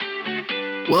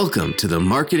Welcome to the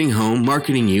Marketing Home,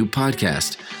 Marketing You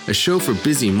podcast, a show for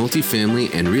busy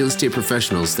multifamily and real estate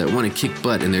professionals that want to kick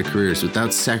butt in their careers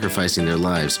without sacrificing their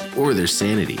lives or their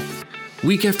sanity.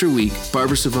 Week after week,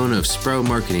 Barbara Savona of Sprout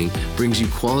Marketing brings you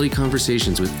quality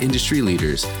conversations with industry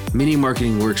leaders, mini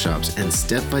marketing workshops, and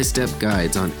step-by-step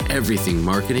guides on everything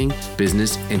marketing,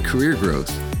 business, and career growth.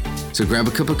 So grab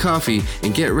a cup of coffee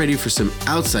and get ready for some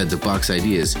outside-the-box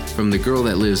ideas from the girl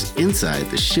that lives inside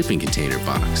the shipping container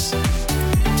box.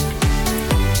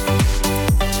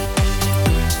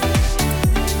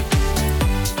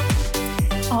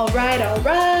 All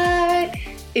right.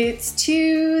 It's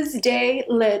Tuesday.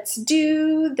 Let's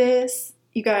do this.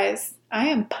 You guys, I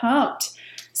am pumped.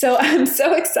 So I'm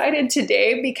so excited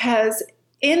today because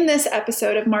in this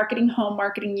episode of Marketing Home,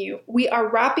 Marketing You, we are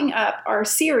wrapping up our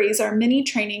series, our mini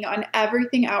training on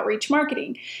everything outreach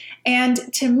marketing.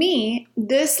 And to me,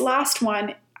 this last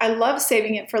one, I love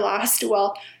saving it for last.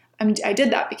 Well, I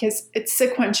did that because it's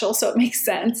sequential, so it makes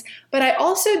sense. But I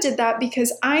also did that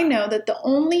because I know that the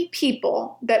only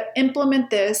people that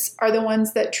implement this are the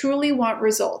ones that truly want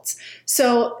results.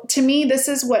 So to me, this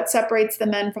is what separates the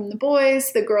men from the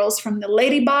boys, the girls from the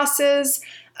lady bosses.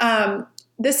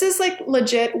 This is like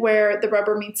legit where the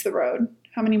rubber meets the road.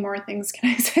 How many more things can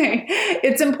I say?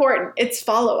 It's important. It's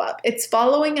follow-up. It's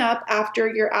following up after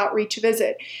your outreach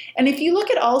visit. And if you look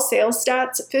at all sales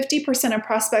stats, 50% of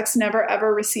prospects never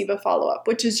ever receive a follow-up,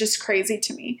 which is just crazy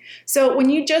to me. So when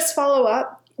you just follow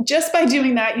up, just by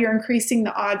doing that, you're increasing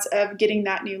the odds of getting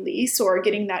that new lease or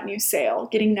getting that new sale,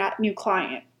 getting that new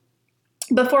client.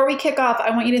 Before we kick off, I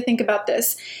want you to think about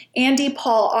this. Andy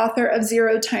Paul, author of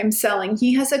Zero Time Selling,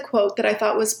 he has a quote that I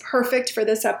thought was perfect for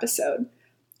this episode.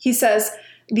 He says,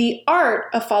 "The art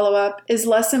of follow-up is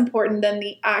less important than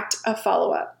the act of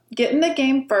follow-up. Get in the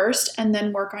game first and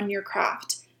then work on your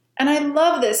craft." And I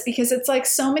love this because it's like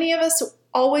so many of us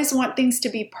always want things to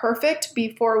be perfect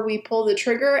before we pull the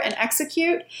trigger and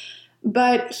execute.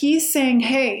 But he's saying,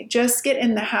 hey, just get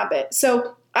in the habit.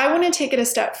 So I want to take it a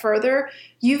step further.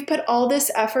 You've put all this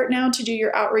effort now to do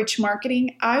your outreach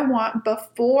marketing. I want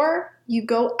before you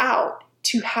go out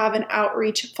to have an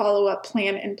outreach follow-up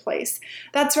plan in place.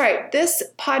 That's right. This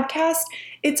podcast,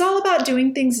 it's all about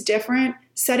doing things different,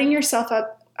 setting yourself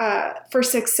up for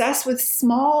success with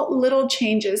small little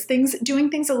changes, doing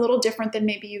things a little different than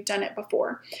maybe you've done it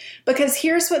before. Because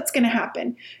here's what's going to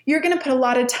happen. You're going to put a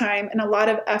lot of time and a lot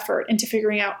of effort into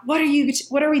figuring out what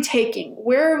are we taking?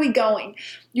 Where are we going?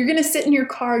 You're going to sit in your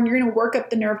car and you're going to work up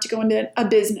the nerve to go into a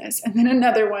business and then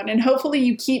another one. And hopefully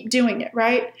you keep doing it,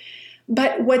 right?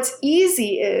 But what's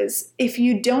easy is if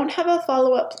you don't have a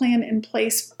follow-up plan in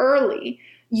place early,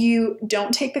 you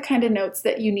don't take the kind of notes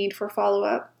that you need for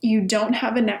follow-up, you don't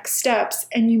have a next steps,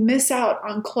 and you miss out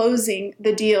on closing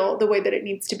the deal the way that it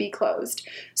needs to be closed.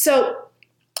 So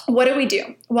what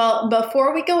do? Well,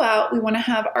 before we go out, we want to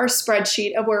have our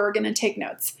spreadsheet of where we're going to take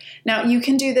notes. Now, you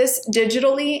can do this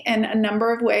digitally in a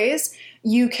number of ways.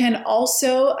 You can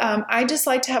also, I just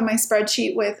like to have my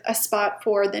spreadsheet with a spot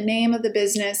for the name of the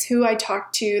business, who I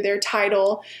talked to, their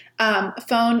title,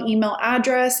 phone, email,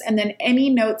 address, and then any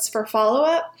notes for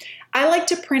follow-up. I like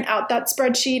to print out that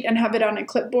spreadsheet and have it on a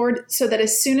clipboard so that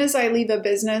as soon as I leave a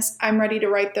business, I'm ready to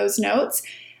write those notes.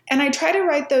 And I try to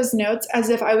write those notes as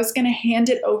if I was going to hand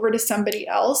it over to somebody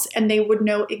else and they would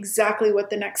know exactly what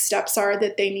the next steps are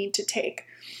that they need to take.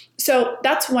 So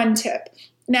that's one tip.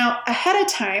 Now, ahead of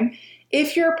time,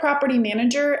 if you're a property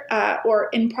manager or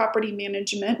in property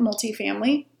management,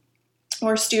 multifamily,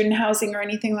 or student housing or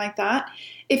anything like that,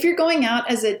 if you're going out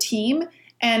as a team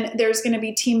and there's going to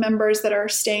be team members that are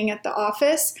staying at the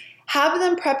office, have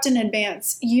them prepped in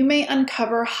advance. You may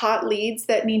uncover hot leads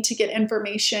that need to get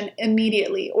information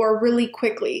immediately or really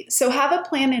quickly. So have a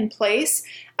plan in place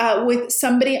with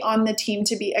somebody on the team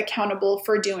to be accountable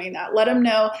for doing that. Let them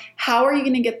know how are you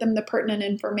going to get them the pertinent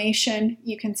information.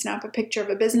 You can snap a picture of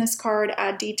a business card,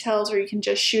 add details, or you can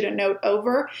just shoot a note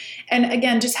over. And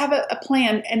again, just have a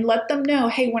plan and let them know,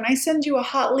 hey, when I send you a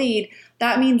hot lead,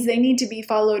 that means they need to be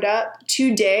followed up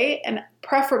today and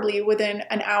preferably within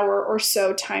an hour or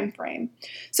so time frame.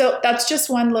 So that's just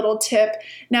one little tip.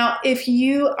 Now, if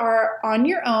you are on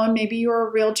your own, maybe you're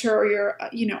a realtor or you're a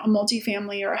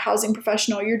multifamily or a housing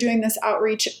professional, you're doing this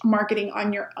outreach marketing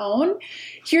on your own,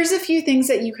 here's a few things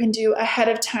that you can do ahead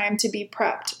of time to be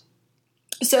prepped.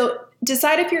 So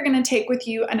decide if you're going to take with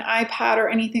you an iPad or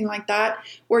anything like that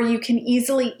where you can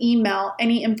easily email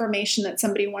any information that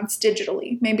somebody wants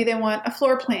digitally. Maybe they want a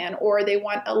floor plan or they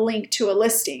want a link to a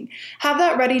listing. Have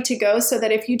that ready to go so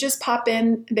that if you just pop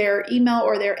in their email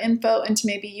or their info into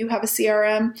maybe you have a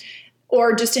CRM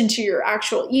or just into your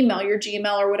actual email, your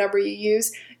Gmail or whatever you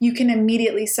use, you can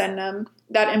immediately send them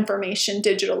that information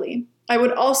digitally. I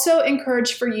would also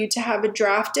encourage for you to have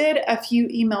drafted a few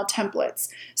email templates.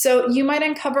 So you might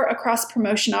uncover a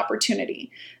cross-promotion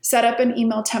opportunity. Set up an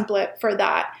email template for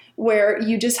that, where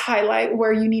you just highlight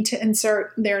where you need to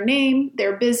insert their name,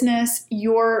 their business,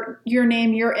 your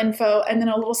name, your info, and then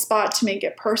a little spot to make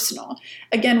it personal.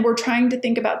 Again, we're trying to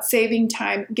think about saving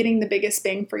time, getting the biggest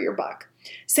bang for your buck.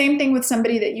 Same thing with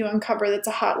somebody that you uncover that's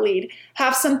a hot lead.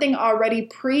 Have something already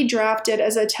pre-drafted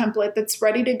as a template that's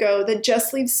ready to go that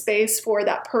just leaves space for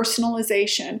that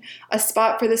personalization, a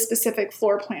spot for the specific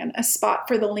floor plan, a spot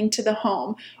for the link to the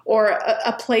home, or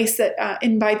a place that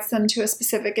invites them to a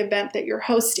specific event that you're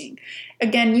hosting.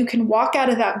 Again, you can walk out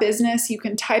of that business, you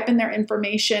can type in their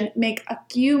information, make a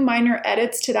few minor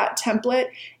edits to that template,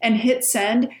 and hit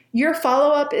send. Your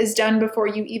follow-up is done before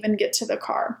you even get to the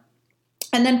car.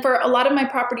 And then for a lot of my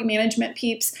property management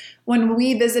peeps, when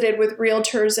we visited with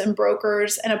realtors and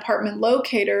brokers and apartment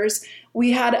locators,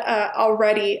 we had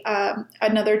already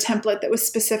another template that was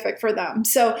specific for them.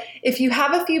 So if you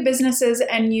have a few businesses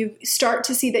and you start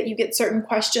to see that you get certain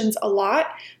questions a lot,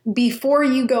 before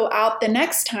you go out the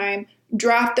next time,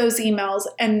 draft those emails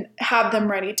and have them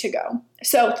ready to go.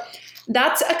 So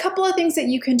that's a couple of things that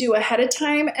you can do ahead of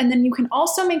time. And then you can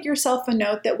also make yourself a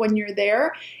note that when you're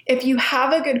there, if you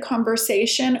have a good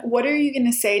conversation, what are you going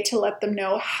to say to let them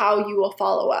know how you will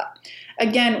follow up?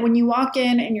 Again, when you walk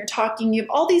in and you're talking, you have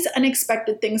all these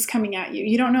unexpected things coming at you.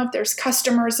 You don't know if there's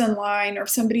customers in line or if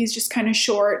somebody's just kind of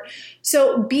short.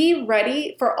 So be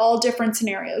ready for all different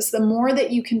scenarios. The more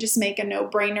that you can just make a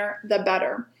no-brainer, the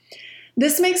better.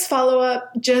 This makes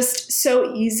follow-up just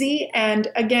so easy, and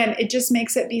again, it just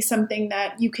makes it be something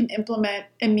that you can implement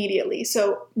immediately.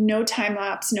 So no time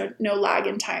lapse, no lag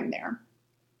in time there.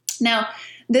 Now,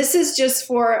 this is just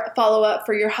for follow-up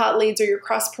for your hot leads or your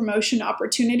cross-promotion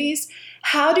opportunities.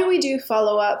 How do we do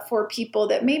follow-up for people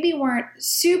that maybe weren't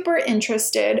super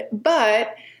interested,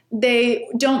 but they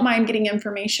don't mind getting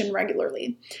information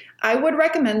regularly? I would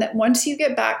recommend that once you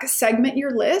get back, segment your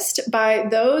list by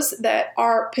those that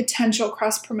are potential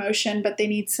cross-promotion, but they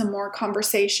need some more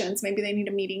conversations. Maybe they need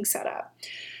a meeting set up.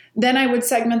 Then I would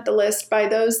segment the list by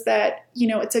those that,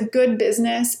 it's a good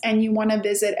business and you want to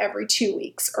visit every 2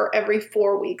 weeks or every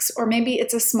 4 weeks, or maybe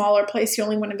it's a smaller place. You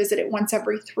only want to visit it once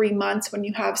every 3 months when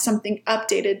you have something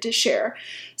updated to share.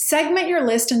 Segment your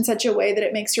list in such a way that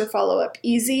it makes your follow-up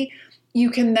easy. You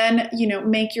can then,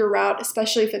 make your route,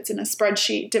 especially if it's in a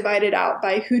spreadsheet, divide it out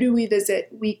by who do we visit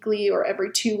weekly or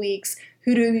every 2 weeks,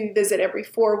 who do we visit every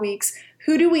 4 weeks,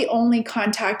 who do we only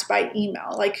contact by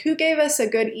email? Like who gave us a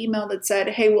good email that said,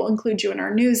 hey, we'll include you in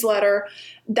our newsletter.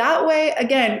 That way,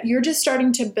 again, you're just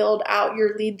starting to build out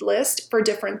your lead list for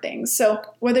different things. So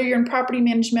whether you're in property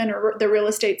management or the real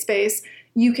estate space,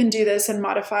 you can do this and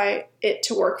modify it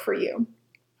to work for you.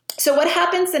 So what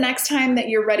happens the next time that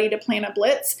you're ready to plan a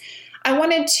blitz? I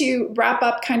wanted to wrap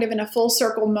up kind of in a full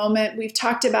circle moment. We've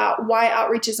talked about why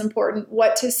outreach is important,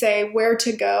 what to say, where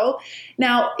to go.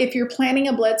 Now, if you're planning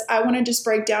a blitz, I want to just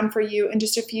break down for you in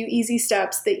just a few easy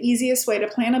steps, the easiest way to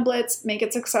plan a blitz, make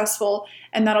it successful,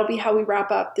 and that'll be how we wrap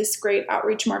up this great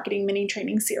outreach marketing mini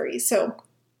training series. So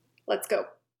let's go.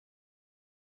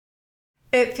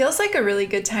 It feels like a really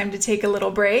good time to take a little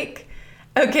break.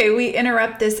 Okay, we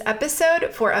interrupt this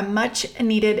episode for a much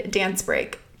needed dance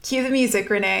break. Cue the music,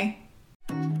 Renee.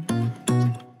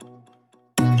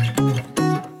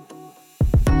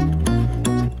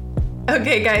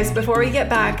 Okay guys, before we get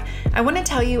back, I want to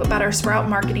tell you about our Sprout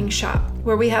Marketing Shop,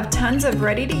 where we have tons of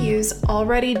ready-to-use,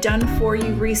 already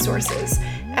done-for-you resources,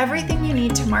 everything you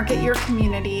need to market your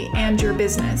community and your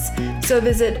business. So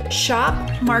visit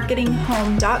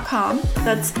shopmarketinghome.com,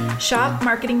 that's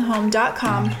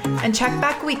shopmarketinghome.com, and check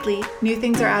back weekly. New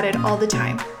things are added all the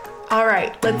time. All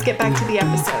right, let's get back to the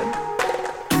episode.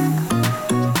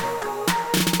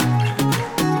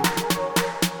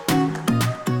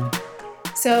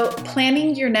 So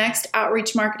planning your next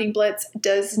outreach marketing blitz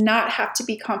does not have to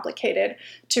be complicated.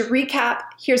 To recap,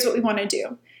 here's what we want to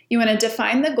do. You want to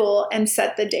define the goal and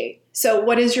set the date. So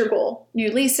what is your goal?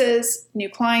 New leases, new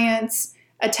clients,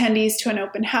 attendees to an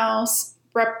open house,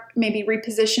 maybe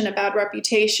reposition a bad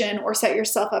reputation or set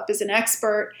yourself up as an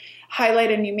expert,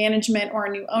 highlight a new management or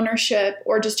a new ownership,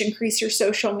 or just increase your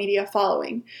social media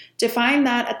following. Define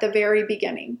that at the very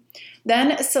beginning.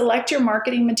 Then select your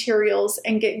marketing materials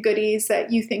and get goodies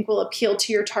that you think will appeal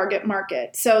to your target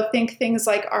market. So think things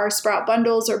like our Sprout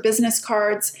bundles or business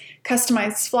cards,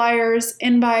 customized flyers,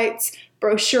 invites,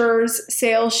 brochures,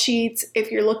 sales sheets.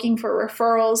 If you're looking for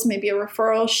referrals, maybe a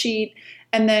referral sheet,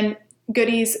 and then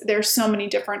goodies. There's so many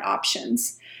different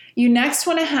options. You next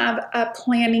want to have a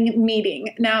planning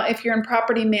meeting. Now, if you're in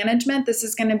property management, this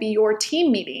is going to be your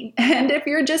team meeting. And if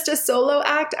you're just a solo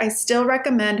act, I still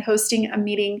recommend hosting a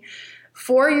meeting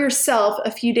for yourself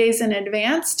a few days in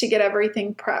advance to get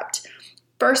everything prepped.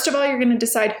 First of all, you're going to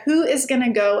decide who is going to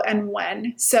go and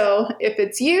when. So if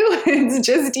it's you, it's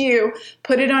just you.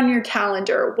 Put it on your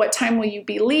calendar. What time will you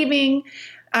be leaving?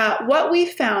 What we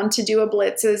found to do a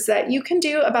blitz is that you can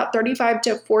do about 35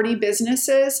 to 40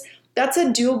 businesses. That's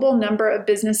a doable number of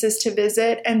businesses to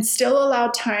visit and still allow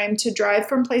time to drive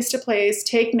from place to place,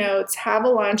 take notes, have a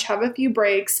lunch, have a few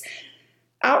breaks.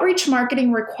 Outreach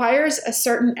marketing requires a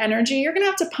certain energy. You're going to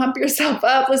have to pump yourself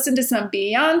up, listen to some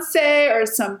Beyonce or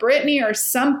some Britney or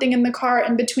something in the car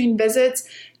in between visits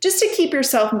just to keep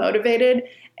yourself motivated.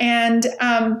 And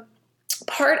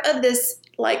part of this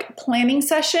planning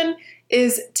session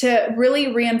is to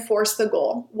really reinforce the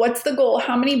goal. What's the goal?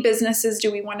 How many businesses do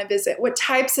we want to visit? What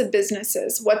types of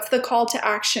businesses? What's the call to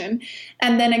action?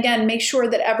 And then again, make sure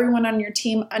that everyone on your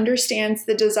team understands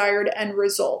the desired end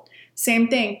result. Same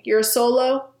thing, you're a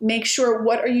solo, make sure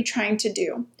what are you trying to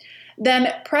do.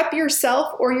 Then prep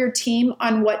yourself or your team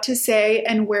on what to say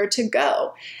and where to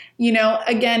go.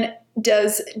 Again,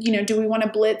 do we want to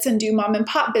blitz and do mom and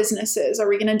pop businesses? Are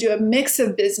we going to do a mix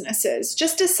of businesses?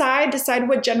 Just decide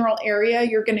what general area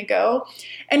you're going to go.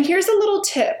 And here's a little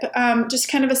tip, just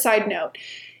kind of a side note.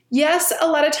 Yes, a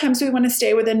lot of times we want to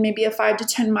stay within maybe a 5 to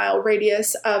 10 mile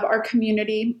radius of our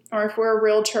community, or if we're a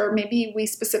realtor, maybe we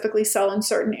specifically sell in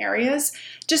certain areas.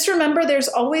 Just remember there's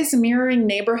always mirroring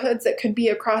neighborhoods that could be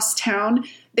across town.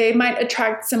 They might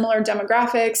attract similar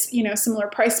demographics, similar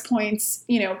price points,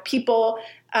 people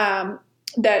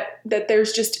that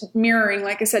there's just mirroring,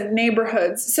 like I said,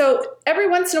 neighborhoods. So every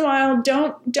once in a while,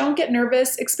 don't get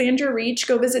nervous, expand your reach,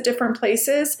 go visit different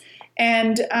places.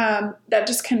 And that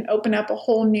just can open up a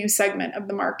whole new segment of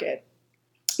the market.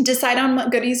 Decide on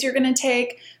what goodies you're going to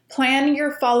take. Plan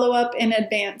your follow-up in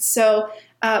advance. So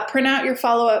print out your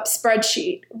follow-up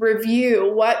spreadsheet.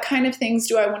 Review what kind of things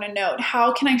do I want to note?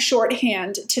 How can I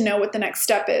shorthand to know what the next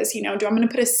step is? Do I'm going to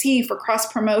put a C for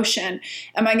cross-promotion?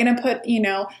 Am I going to put,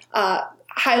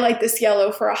 highlight this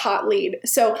yellow for a hot lead?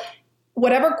 So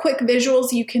whatever quick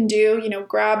visuals you can do,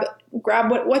 grab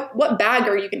what bag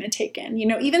are you going to take in?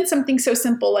 Even something so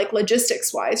simple like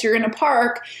logistics wise, you're going to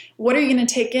park. What are you going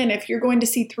to take in? If you're going to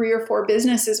see 3 or 4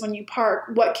 businesses when you park,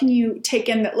 what can you take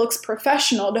in that looks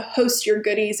professional to host your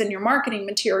goodies and your marketing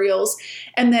materials?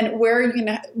 And then where are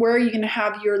you going to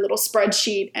have your little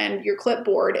spreadsheet and your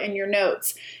clipboard and your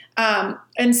notes?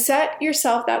 And set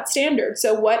yourself that standard.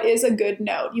 So what is a good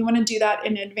note? You want to do that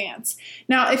in advance.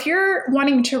 Now, if you're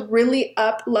wanting to really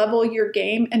up level your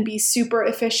game and be super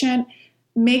efficient,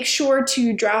 make sure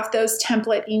to draft those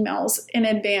template emails in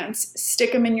advance.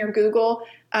 Stick them in your Google,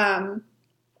 in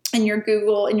your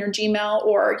Gmail,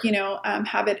 or,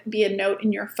 have it be a note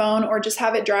in your phone, or just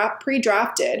have it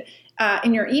pre-drafted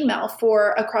in your email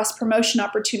for a cross-promotion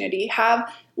opportunity.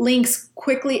 Have links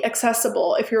quickly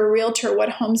accessible. If you're a realtor, what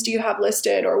homes do you have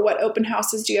listed, or what open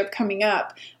houses do you have coming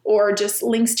up, or just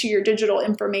links to your digital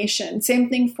information. Same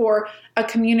thing for a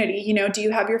community. Do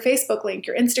you have your Facebook link,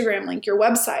 your Instagram link, your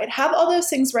website? Have all those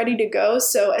things ready to go,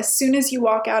 so as soon as you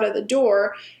walk out of the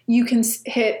door, you can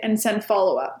hit and send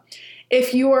follow-up.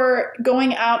 If you're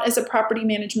going out as a property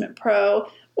management pro,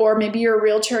 or maybe you're a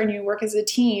realtor and you work as a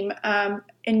team,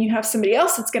 and you have somebody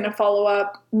else that's going to follow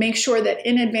up, make sure that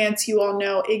in advance you all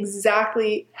know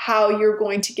exactly how you're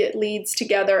going to get leads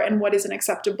together and what is an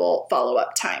acceptable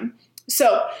follow-up time.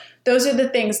 So those are the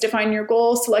things. Define your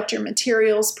goals, select your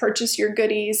materials, purchase your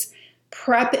goodies,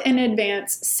 prep in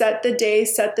advance, set the day,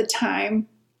 set the time,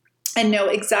 and know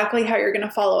exactly how you're going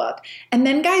to follow up. And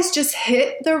then guys, just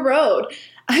hit the road.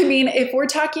 If we're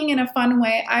talking in a fun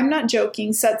way, I'm not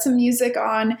joking. Set some music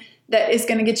on that is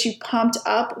going to get you pumped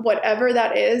up, whatever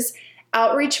that is.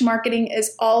 Outreach marketing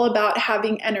is all about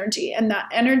having energy. And that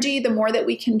energy, the more that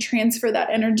we can transfer that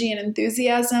energy and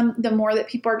enthusiasm, the more that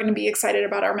people are going to be excited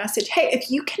about our message. Hey,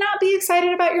 if you cannot be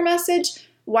excited about your message,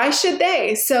 why should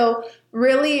they? So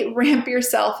really ramp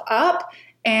yourself up.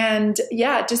 And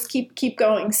just keep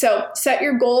going. So set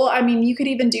your goal. You could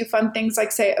even do fun things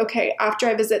like say, okay, after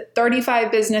I visit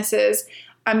 35 businesses,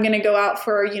 I'm going to go out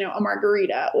for, a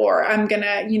margarita, or I'm going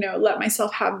to, let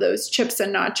myself have those chips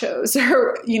and nachos,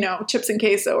 or, chips and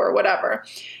queso, or whatever.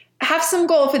 Have some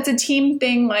goal. If it's a team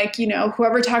thing, like,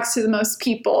 whoever talks to the most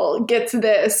people gets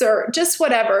this, or just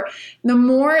whatever. The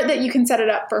more that you can set it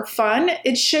up for fun,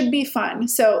 it should be fun.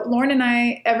 So Lauren and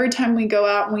I, every time we go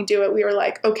out and we do it, we were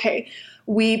like, okay,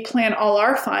 we plan all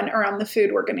our fun around the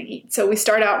food we're going to eat. So we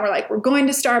start out and we're like, we're going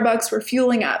to Starbucks, we're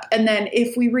fueling up. And then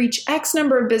if we reach X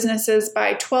number of businesses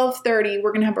by 12:30,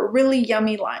 we're going to have a really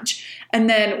yummy lunch. And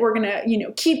then we're going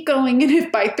to, keep going. And if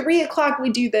by 3 o'clock we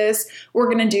do this, we're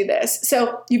going to do this.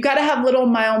 So you've got to have little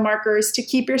mile markers to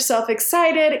keep yourself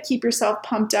excited, keep yourself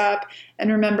pumped up. And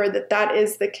remember that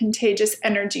is the contagious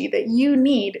energy that you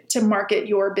need to market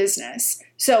your business.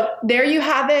 So there you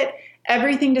have it.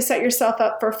 Everything to set yourself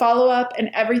up for follow-up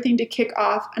and everything to kick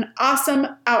off an awesome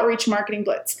outreach marketing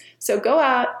blitz. So go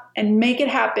out and make it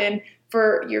happen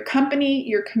for your company,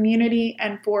 your community,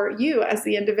 and for you as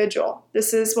the individual.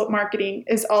 This is what marketing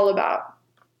is all about.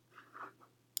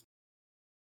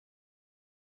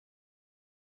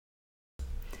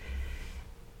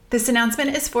 This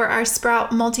announcement is for our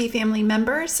Sprout multifamily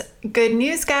members. Good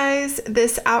news, guys.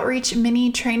 This outreach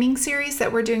mini training series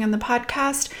that we're doing on the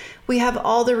podcast, we have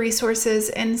all the resources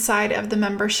inside of the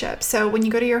membership. So when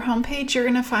you go to your homepage, you're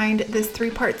going to find this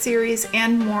 3-part series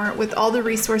and more with all the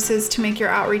resources to make your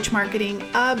outreach marketing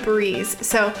a breeze.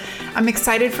 So I'm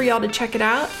excited for y'all to check it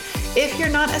out. If you're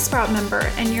not a Sprout member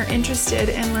and you're interested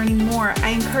in learning more,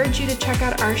 I encourage you to check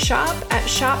out our shop at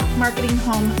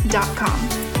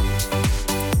shopmarketinghome.com.